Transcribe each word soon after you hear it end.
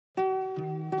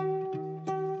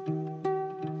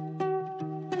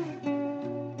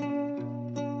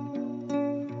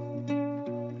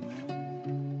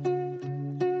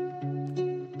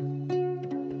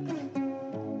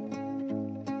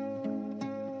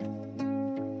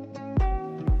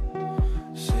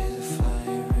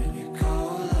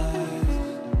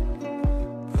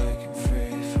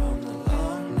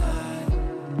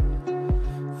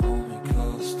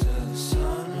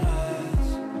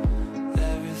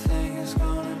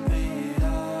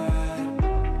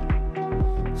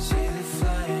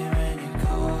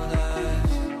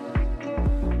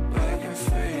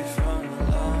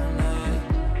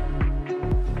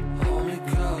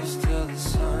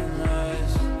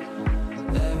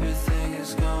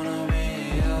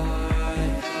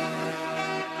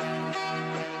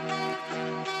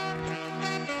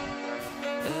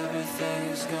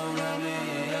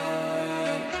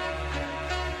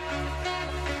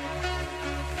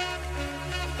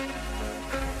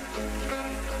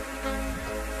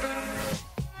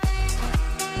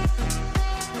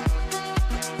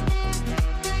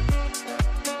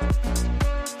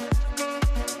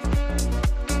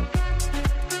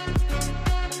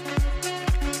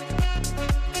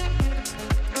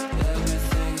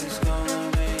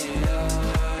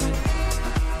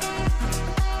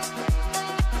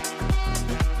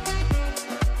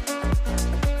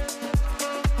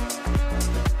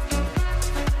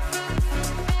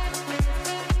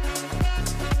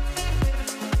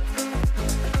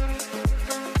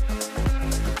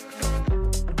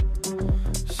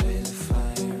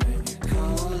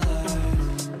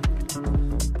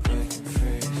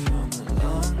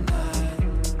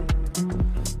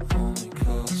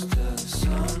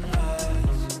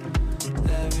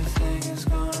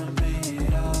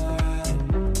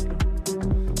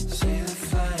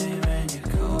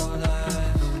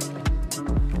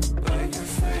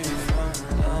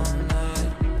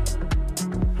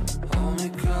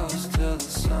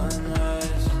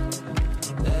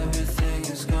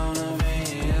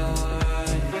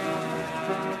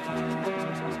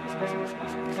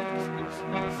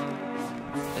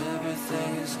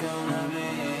is gonna be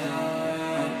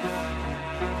alright.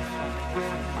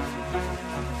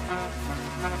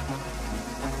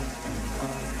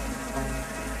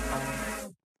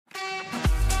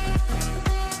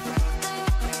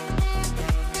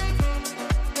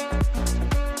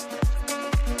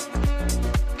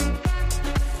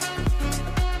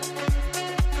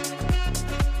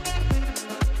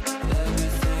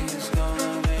 Everything is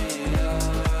gonna be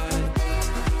alright.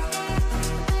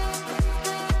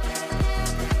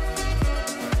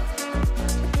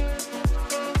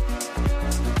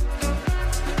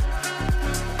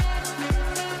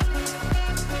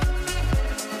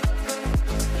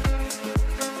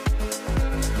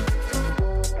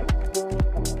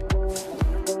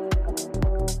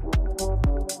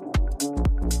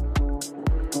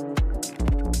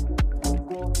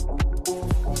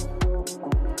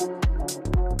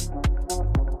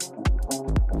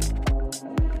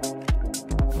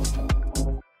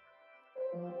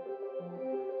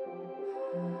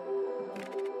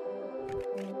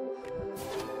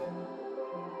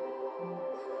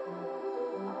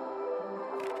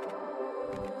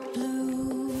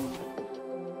 Blue,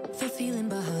 the feeling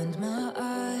behind my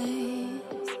eyes.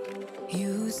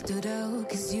 You stood out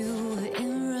 'cause you were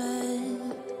in red.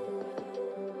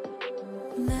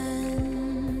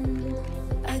 Then,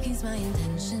 against my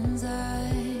intentions,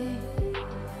 I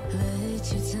let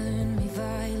you turn me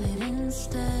violet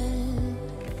instead.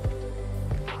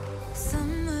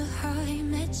 Summer high,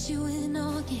 met you in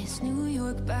August. New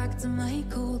York, back to my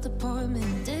cold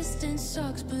apartment. Distance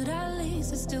sucks, but at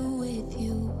least I'm still with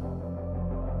you.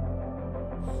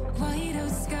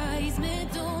 Whiteout skies,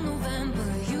 middle November.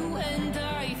 You and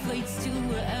I, flights to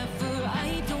wherever.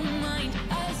 I don't mind,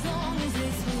 as long as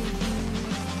it's with you.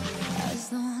 As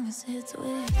long as it's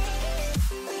with you.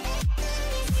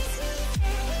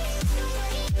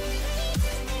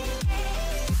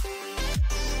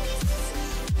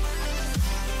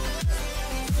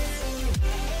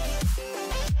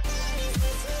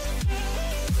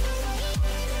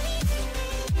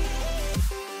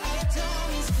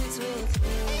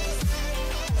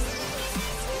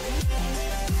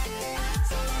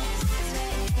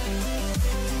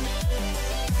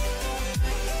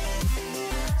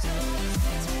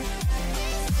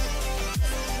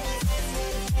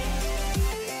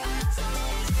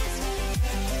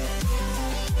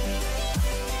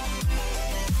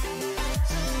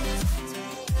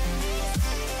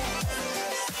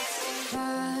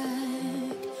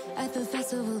 At the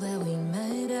festival that we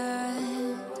met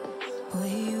at,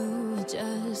 where you were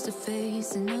just a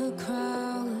face in a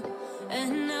crowd.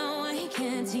 And now I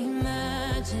can't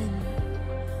imagine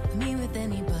me with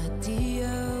anybody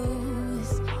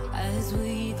else. As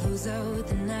we close out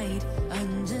the night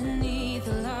underneath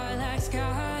the lilac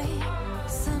sky.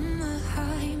 Summer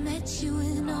high, met you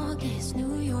in August.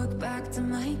 New York, back to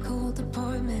my cold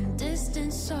apartment.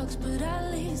 Distance sucks, but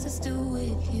at least I'm still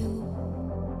with you.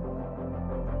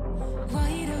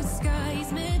 Whiteout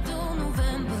skies, middle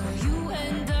November. You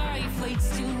and I, flights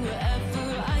to wherever.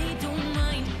 I don't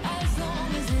mind, as long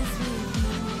as it's with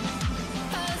you.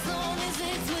 As long as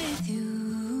it's with you.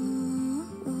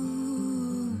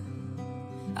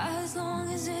 As long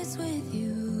as it's with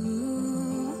you.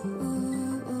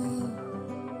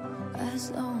 As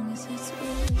long as it's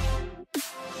with you.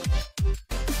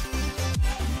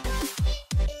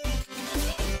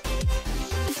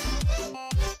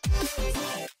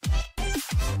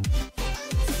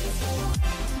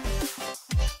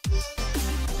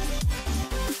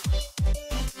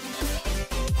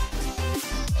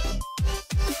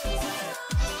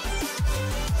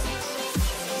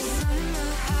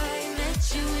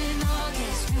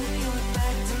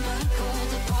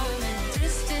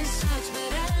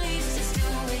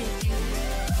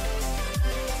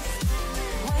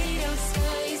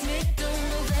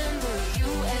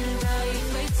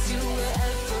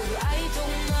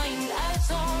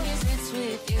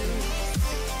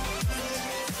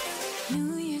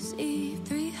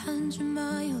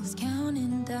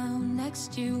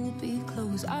 Next year will be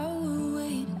close. I will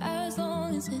wait as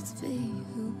long as it's for you.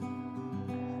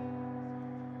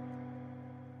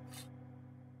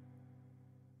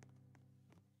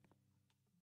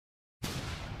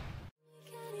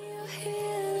 Can you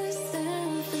hear